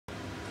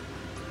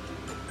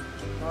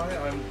Hi,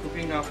 I'm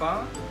cooking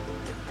Apa.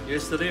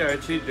 Yesterday I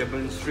actually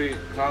demonstrate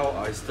how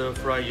I stir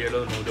fry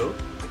yellow noodle.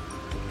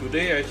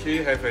 Today I actually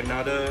have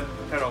another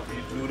kind of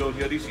noodle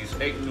here. This is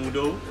egg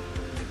noodle.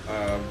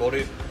 Bought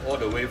it all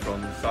the way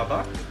from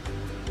Sabah.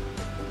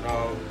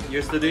 Now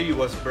yesterday it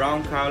was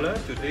brown color.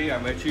 Today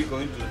I'm actually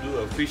going to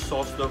do a fish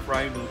sauce stir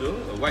fry noodle,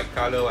 a white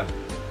color one.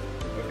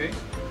 Okay.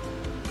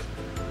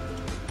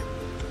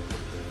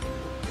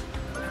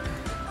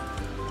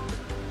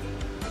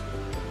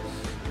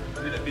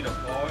 With a bit of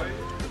oil.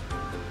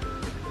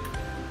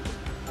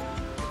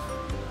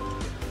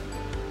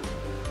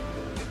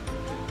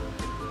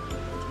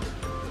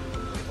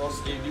 Toss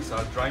in these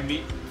are dry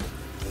meat,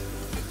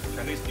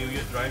 Chinese New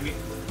Year dry meat,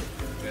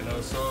 and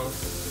also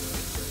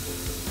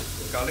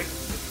garlic.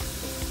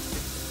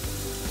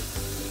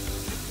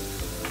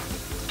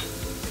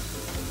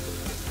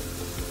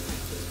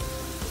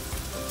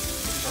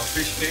 These are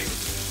fish cake.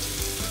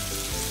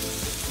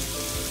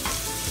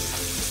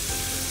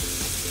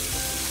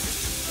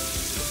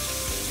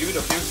 Give it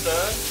a few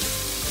stir.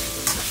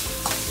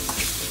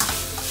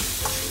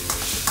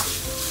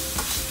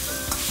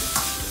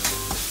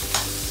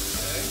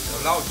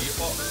 Allow the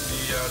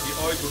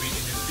oil to be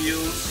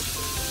infused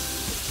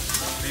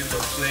with the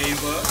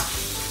flavor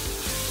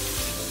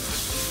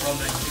from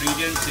the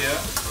ingredients here.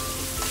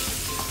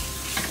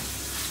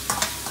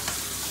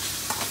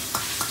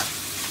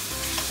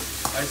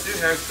 I still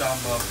have some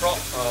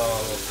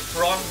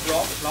prawn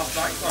broth last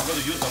night, so I'm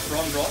going to use the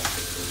prawn broth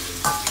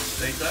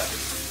later.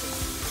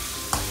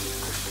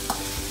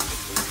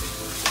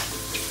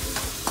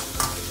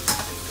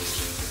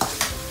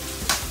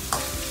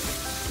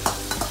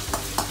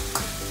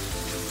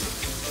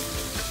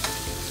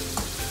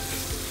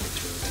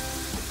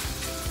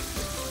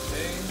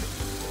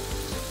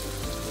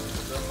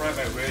 Fry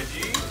my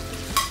veggie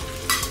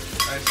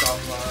and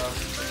some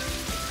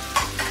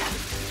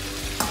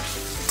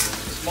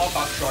small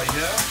bok choy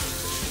here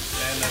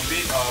and a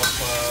bit of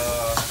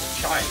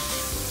chive.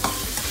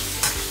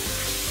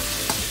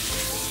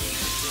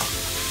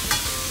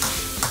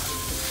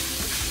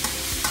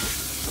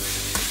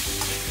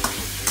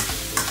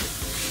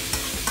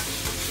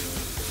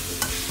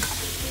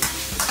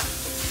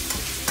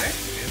 Okay,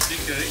 and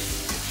thickly.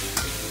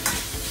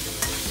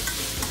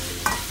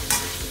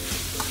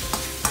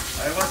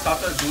 I haven't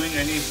started doing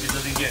any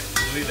seasoning yet,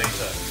 do it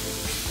later.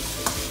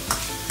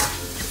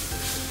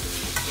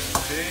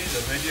 Okay, the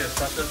veggie has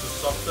started to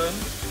soften.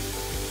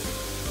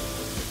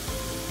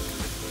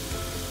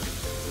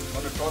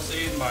 I'm going to toss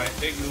in my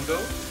egg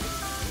noodle.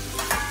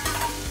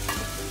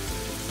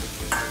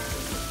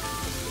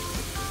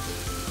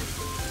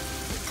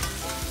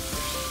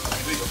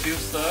 Give it a few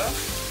stir.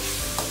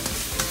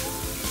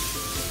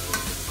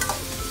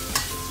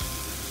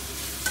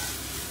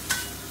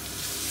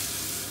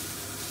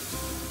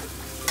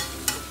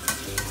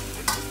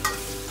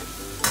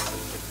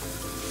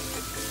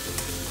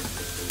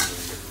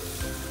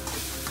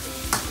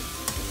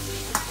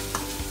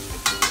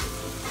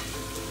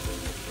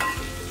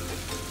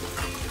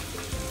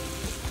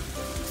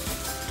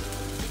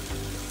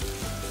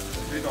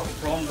 Bit of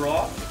prawn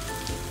broth.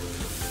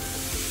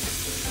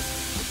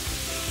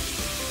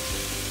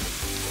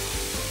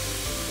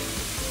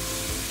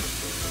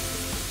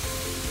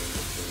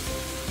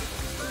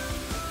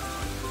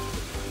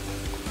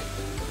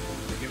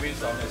 Give it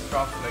some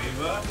extra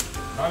flavor.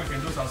 Now we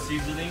can do some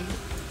seasoning.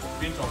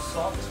 Pinch of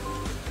salt,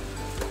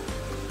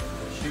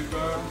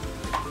 sugar,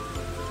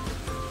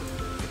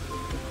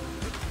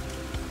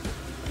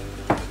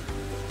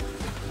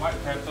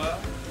 white pepper.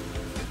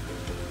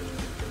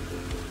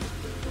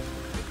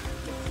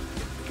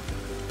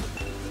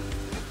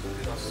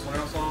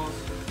 Soy sauce,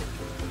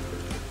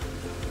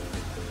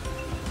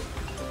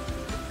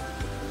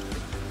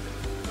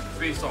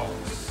 fish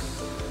sauce,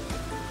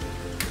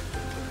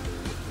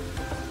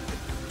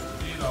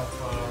 bit of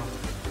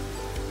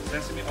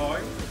sesame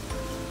oil,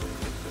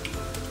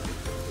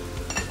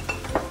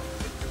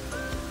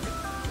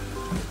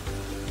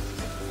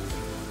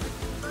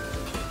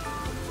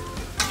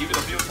 give it a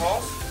few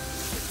toss,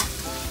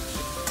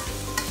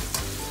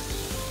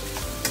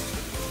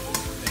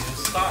 and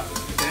start.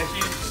 You can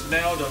actually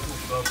smell the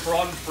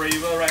prawn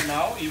flavor right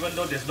now, even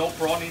though there's no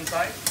prawn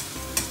inside.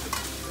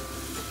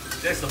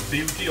 That's the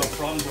beauty of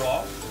prawn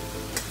broth.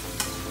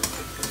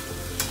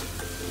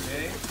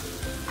 Okay,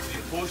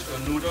 we push the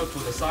noodle to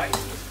the side.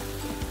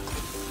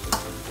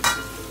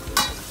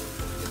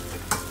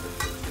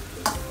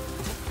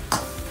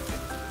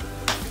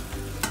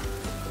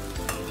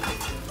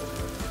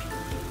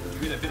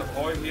 Give it a bit of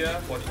oil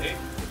here for the egg.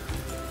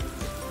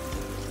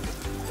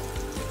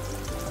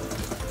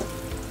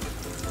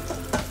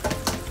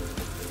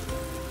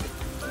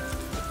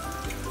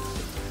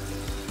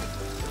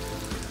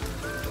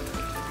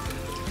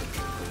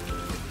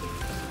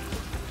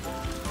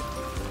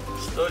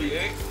 Stir the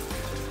egg.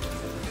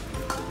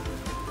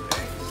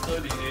 Okay, stir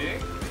the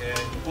egg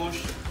and push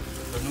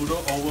the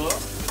noodle over.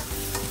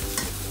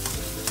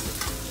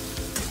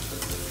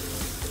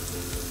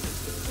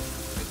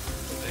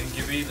 Then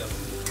give it a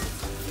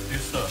few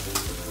stir.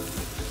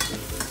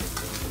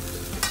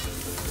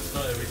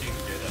 Stir everything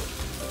together.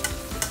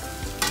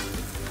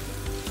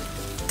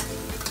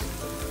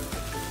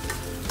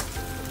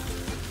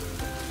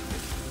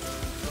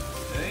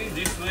 Okay,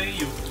 this way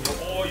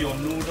all your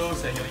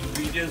noodles and your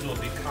ingredients will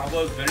be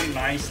covered very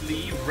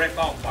nicely, wrapped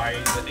up by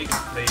the egg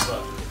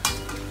flavor.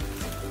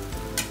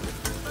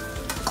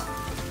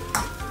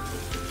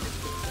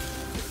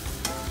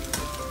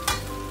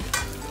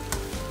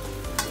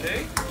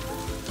 Okay.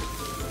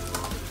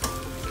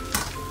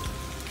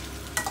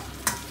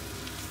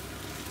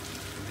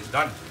 It's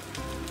done.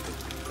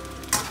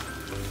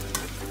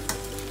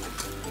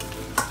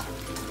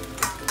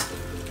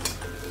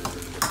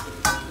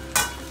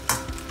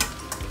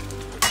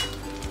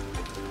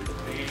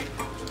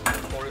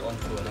 Pour it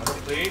onto another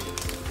plate.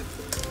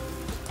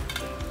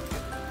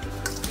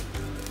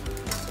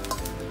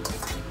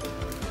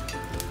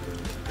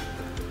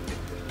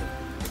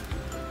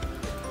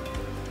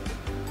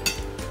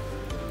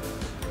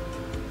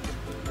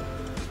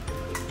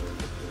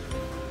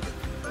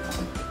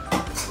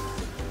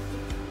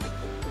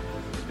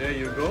 There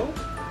you go.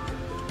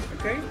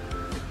 Okay,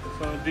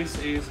 so this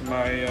is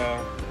my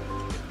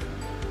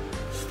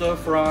stir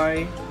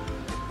fry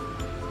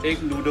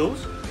egg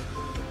noodles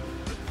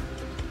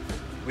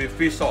with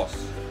fish sauce.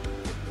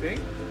 Okay,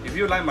 if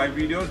you like my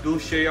video, do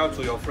share out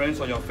to your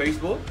friends on your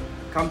Facebook.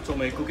 Come to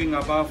my Cooking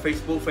Appa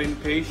Facebook fan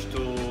page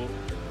to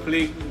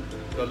click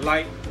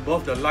the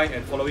both the like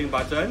and following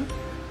button,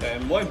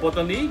 and more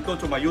importantly, go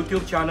to my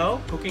YouTube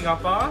channel Cooking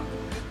Appa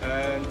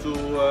and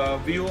to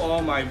view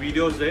all my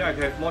videos there. I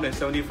have more than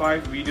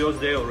 75 videos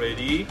there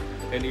already,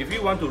 and if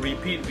you want to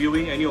repeat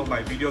viewing any of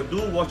my videos,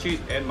 do watch it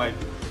at my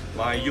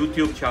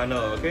YouTube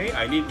channel. Okay,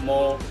 I need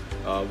more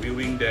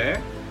viewing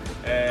there.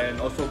 And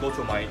also go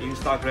to my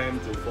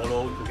Instagram to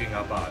follow Cooking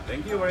Appa.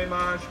 Thank you very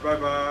much. Bye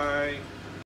bye.